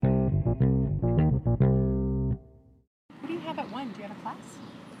have at 1? Do you have a class?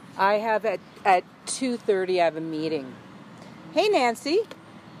 I have at 2:30. I have a meeting. Hey, Nancy.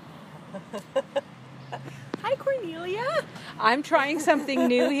 Hi, Cornelia. I'm trying something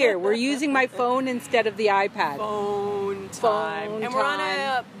new here. We're using my phone instead of the iPad. Phone time. And we're on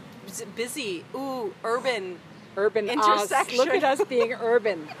a busy, urban intersection. Look at us being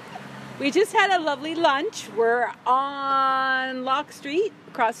urban. We just had a lovely lunch. We're on Locke Street,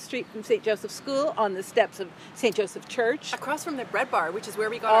 across the street from St. Joseph's School, on the steps of St. Joseph Church. Across from the bread bar, which is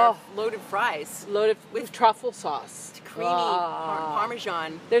where we got our loaded fries. Loaded with truffle sauce. Creamy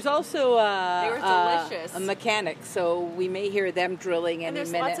Parmesan. There's also they were delicious. A mechanic, so we may hear them drilling any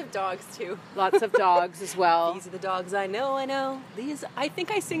minute. And there's lots of dogs, too. Lots of dogs as well. These are the dogs I know. I think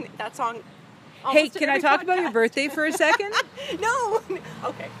I sing that song. Hey, can I talk about your birthday for a second? No.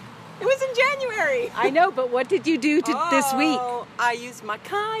 Okay. It was in January. I know, but what did you do this week? I used my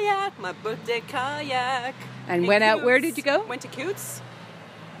kayak, my birthday kayak. And went out, where did you go? Went to Coots.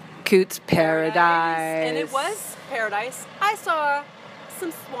 Coots Paradise. And it was paradise. I saw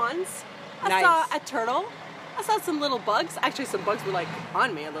some swans. Nice. I saw a turtle. I saw some little bugs. Actually, some bugs were like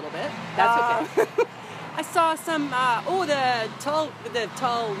on me a little bit. That's okay. I saw some, the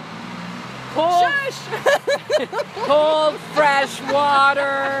tall... Cold fresh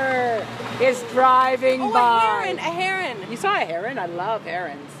water is driving by. A heron. You saw a heron? I love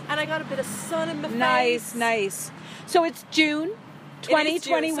herons. And I got a bit of sun in my face. Nice. So it's June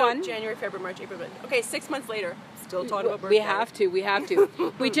 2021. So January, February, March, April. Okay, 6 months later. Still talking about birthday. We have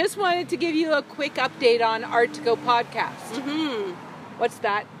to. We just wanted to give you a quick update on Art to Go podcast. Mm-hmm. What's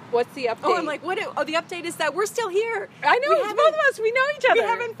that? What's the update? Oh, I'm like, the update is that we're still here. I know, it's both of us. We know each other. We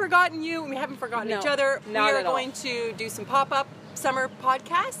haven't forgotten you, and we haven't forgotten each other. We are going to do some pop-up summer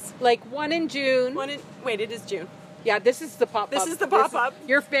podcasts. Like one in June. Wait, it is June. Yeah, this is the pop-up. This is the pop-up.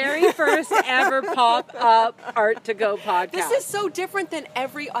 Your very first ever pop-up Art to Go podcast. This is so different than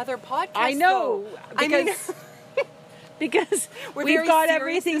every other podcast, I know. Because we've got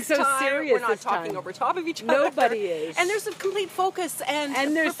everything so serious. We're not talking over top of each other. Nobody is. And there's a complete focus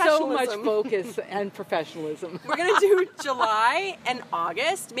and there's so much focus and professionalism. We're going to do July and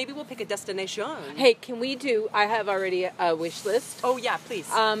August. Maybe we'll pick a destination. Hey, can we do, I have already a wish list. Oh, yeah, please.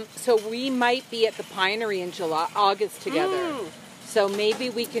 So we might be at the Pinery in August together. So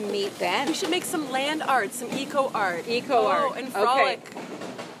maybe we can meet then. We should make some land art, some eco art. And frolic. Okay.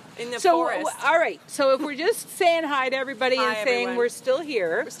 In the forest. All right. So if we're just saying hi to everybody and saying everyone. We're still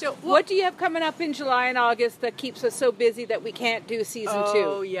here. What do you have coming up in July and August that keeps us so busy that we can't do season 2?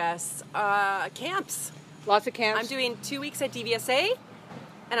 Oh, yes. Camps. Lots of camps. I'm doing 2 weeks at DVSA,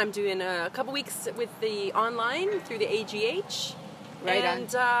 and I'm doing a couple weeks with the online through the AGH. Right.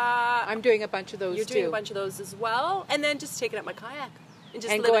 And I'm doing a bunch of those You're doing a bunch of those as well. And then just taking up my kayak. And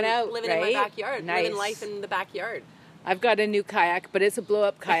just going out, living right? in my backyard. Nice. Living life in the backyard. I've got a new kayak, but it's a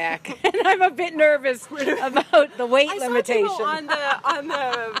blow-up kayak, and I'm a bit nervous about the weight limitation. I saw on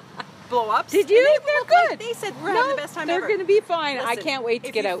the blow-ups. Did you? They're good. They said we're having the best time ever. They're going to be fine. Listen, I can't wait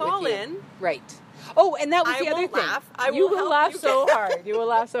to get out with you. If you fall in, right. Oh, and that was the other thing. You will laugh so hard. You will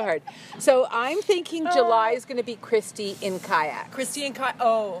laugh so hard. So I'm thinking July is going to be Christy in kayak. Christy in kayak.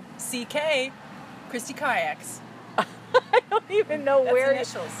 Oh, CK. Christy Kayaks. I don't even know where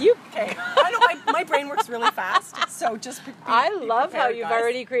initials. Okay. I know my brain works really fast, so just I love how you've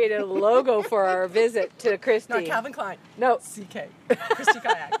already created a logo for our visit to Christy. Not Calvin Klein. No. CK. Christy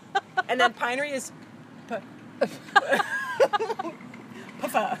Kayak. And then Pinery is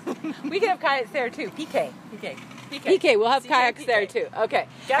Puffa. We can have kayaks there too. PK. PK. We'll have kayaks there too. Okay.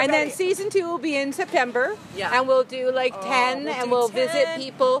 And then season 2 will be in September. Yeah. And we'll do 10 and we'll visit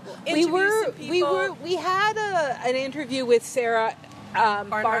people. We had an interview with Sarah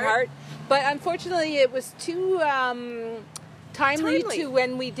Barnhart, but unfortunately it was too timely to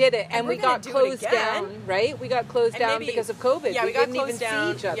when we did it, and we got closed down, right? We got closed down because of COVID. Yeah, we didn't even see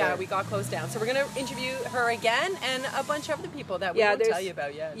each other. Yeah, we got closed down. So we're going to interview her again and a bunch of other people that we won't tell you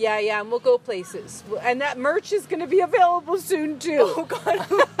about yet. Yeah, and we'll go places. And that merch is going to be available soon too. Oh God.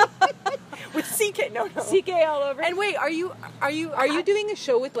 With CK, no. CK all over. And wait, are you doing a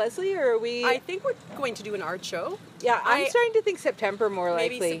show with Leslie, or are we? I think we're going to do an art show. Yeah, I'm starting to think September more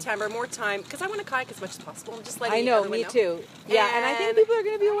likely. Maybe September, more time, because I want to kayak as much as possible. I'm just letting I know, me too. Yeah, and I think people are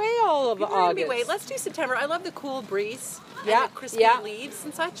going to be away all of August. Let's do September. I love the cool breeze. Yeah, and the crispy leaves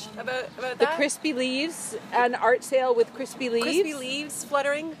and such. About that. The crispy leaves, an art sale with crispy leaves. Crispy leaves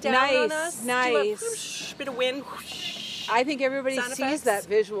fluttering down on us. Nice. Do a whoosh, bit of wind. Whoosh. I think everybody sees that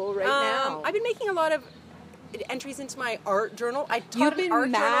visual right now. I've been making a lot of entries into my art journal. I You've taught been an art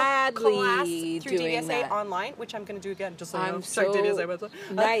madly journal class through doing DVSA that. online, which I'm going to do again. Just so you know. I'm Check so DVSA website.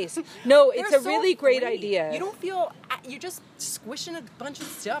 nice. No, it's They're a so really great free. idea. You don't feel you're just squishing a bunch of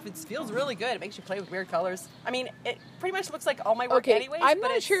stuff. It feels really good. It makes you play with weird colors. I mean, it pretty much looks like all my work anyways. I'm but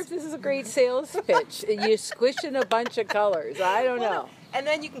not sure if this is a great sales pitch. You squish in a bunch of colors. I don't know. And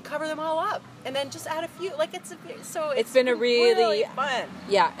then you can cover them all up, and then just add a few. Like it's been a really fun.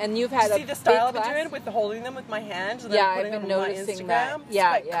 Yeah, and you've had See the style I've big been class? doing with the holding them with my hands. And Yeah, then putting I've been them on my noticing Instagram. that. It's Yeah,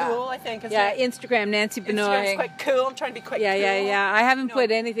 quite yeah. cool, I think. Isn't Yeah, it? Instagram, Nancy Benoit. Instagram's quite cool. I'm trying to be quite cool. Yeah. I haven't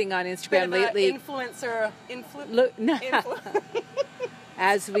put anything on Instagram Bit of a lately. influencer. Look, no.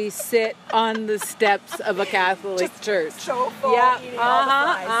 As we sit on the steps of a Catholic church. So full eating all the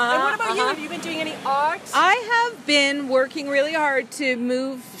fries. And what about you? Have you been doing any art? I have been working really hard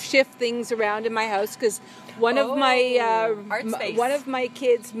to shift things around in my house because one of my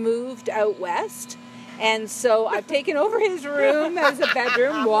kids moved out west. And so I've taken over his room as a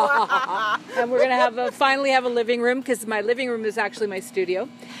bedroom, and we're gonna finally have a living room because my living room is actually my studio.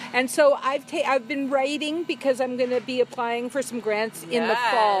 And so I've been writing because I'm gonna be applying for some grants in the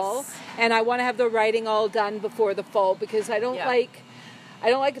fall, and I want to have the writing all done before the fall because I don't like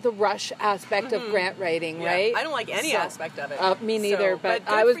the rush aspect of grant writing, right? I don't like any aspect of it. Me neither, but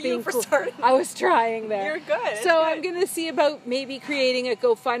good I was for you being for cool. starting. I was trying there. You're good. It's So good. I'm going to see about maybe creating a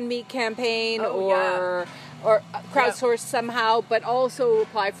GoFundMe campaign or crowdsource somehow, but also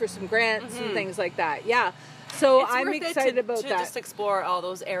apply for some grants and things like that. Yeah. So It's I'm worth it excited about to that. just explore all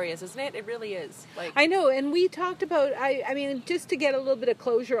those areas, isn't it? It really is. Like I know, and we talked about, I mean, just to get a little bit of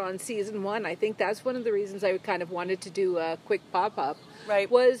closure on season 1, I think that's one of the reasons I kind of wanted to do a quick pop-up.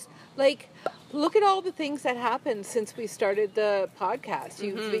 Right. Was, like, look at all the things that happened since we started the podcast.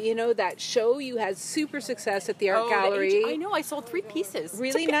 You know, that show, you had super success at the art gallery. I know, I sold 3 pieces.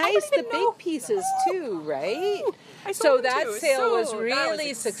 Really I nice, don't even the know. big pieces too, right? I So sold them that too. sale was that really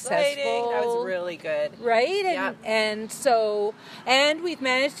exciting. successful. That was really good. Right? And we've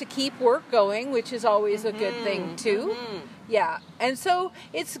managed to keep work going, which is always a good thing too. Yeah. And so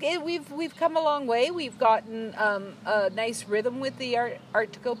we've come a long way. We've gotten a nice rhythm with the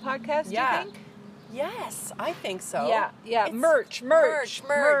Art to Go podcast, do you think? Yes, I think so. Yeah. It's Merch.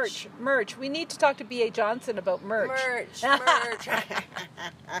 merch. We need to talk to B.A. Johnson about merch. Merch.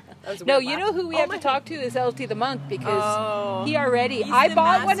 No, you know who we have to talk to is LT the Monk because he already. I the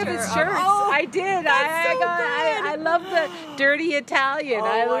bought one of his master shirts. of- I did. I love the dirty Italian. Oh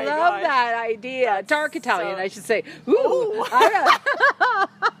I my love gosh. that idea. Dark Italian, so- I should say. Ooh.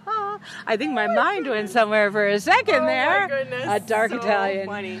 I think my mind went somewhere for a second there. Oh my goodness. A dark So Italian.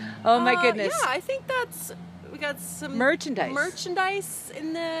 funny. Oh my goodness. Yeah, I think we got some Merchandise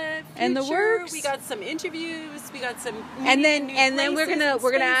in the future. And the works. We got some interviews. We got some And then new we're places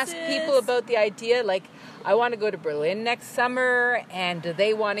gonna and ask spaces. people about the idea. Like, I want to go to Berlin next summer, and do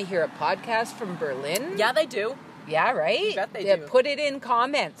they want to hear a podcast from Berlin? Yeah, they do. Yeah, right? You bet they Yeah, do. put it in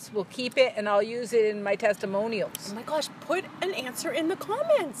comments. We'll keep it, and I'll use it in my testimonials. Oh my gosh, put an answer in the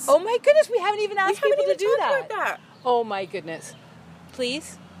comments. Oh my goodness, we haven't even asked people to do talked that. about that. Oh my goodness.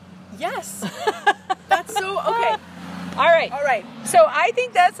 Please? Yes. That's so okay. All right. All right. So I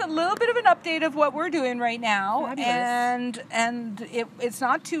think that's a little bit of an update of what we're doing right now. Fabulous. And it's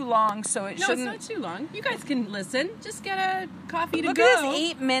not too long, so it shouldn't... No, it's not too long. You guys can listen. Just get a coffee to Look go. at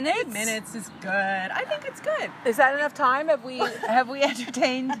this, 8 minutes. 8 minutes is good. I think it's good. Is that enough time? Have we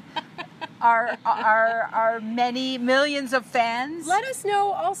entertained our many millions of fans? Let us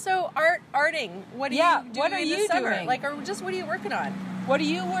know also arting. What do you do what are in you the summer? doing? Like, or just what are you working on? What are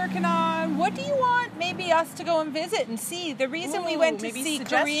you working on? What do you want maybe us to go and visit and see? The reason we went to maybe see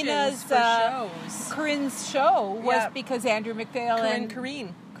suggestions Karina's for shows. Corinne's show was Yeah. because Andrew McPhail and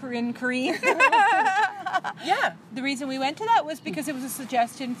Corinne. Corinne. Yeah. The reason we went to that was because it was a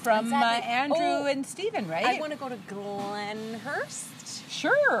suggestion from Exactly. Andrew and Stephen, right? I want to go to Glenhurst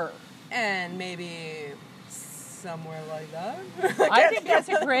Sure. and maybe somewhere like that. I think that's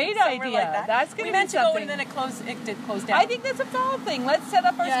a great Somewhere idea. like that. That's going we to be meant to go something. and then it did close down. I think that's a fall thing. Let's set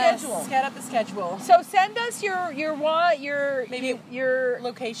up our schedule. Set up the schedule. So send us your Maybe your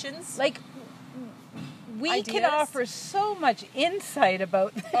locations. like we can Ideas? offer so much insight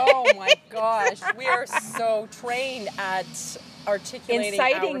about Oh my gosh, we are so trained at articulating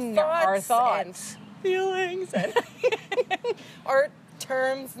inciting our thoughts and and feelings and art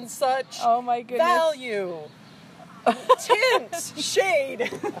terms and such. Oh my goodness. Value, tint, shade,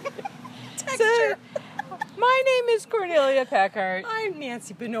 texture. My name is Cornelia Packard. I'm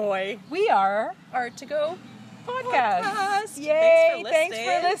Nancy Benoit. We are Art to Go podcast. Podcast. Yay! Thanks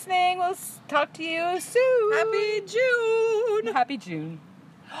for listening. We'll talk to you soon. Happy June. Happy June.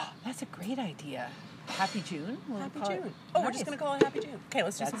 That's a great idea. Happy June. Happy June. Oh, we're just going to call it Happy June. Okay,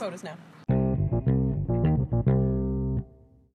 let's do some photos now.